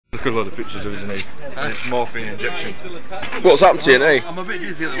took a lot of pictures of his knee. And it's morphine injection. What's happened to your knee? I'm a bit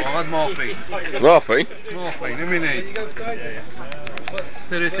dizzy at the moment. I've had morphine. Morphine? Morphine in my knee.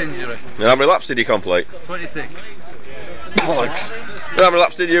 Serious injury. And how many laps did you complete? 26. Bollocks. And how many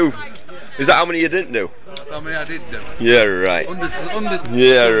laps did you? Is that how many you didn't do? That's how many I did do. Yeah, right.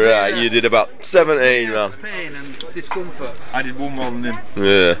 Yeah, right. You did about 17, man. Pain and discomfort. I did one more than him.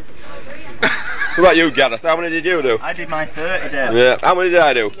 Yeah. What about you, Gareth? How many did you do? I did my 30 days. Yeah. How many did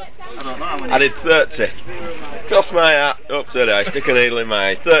I do? I don't know how many. I did 30. Cross my hat up today, stick a needle in my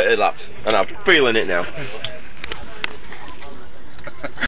eye, 30 laps, and I'm feeling it now.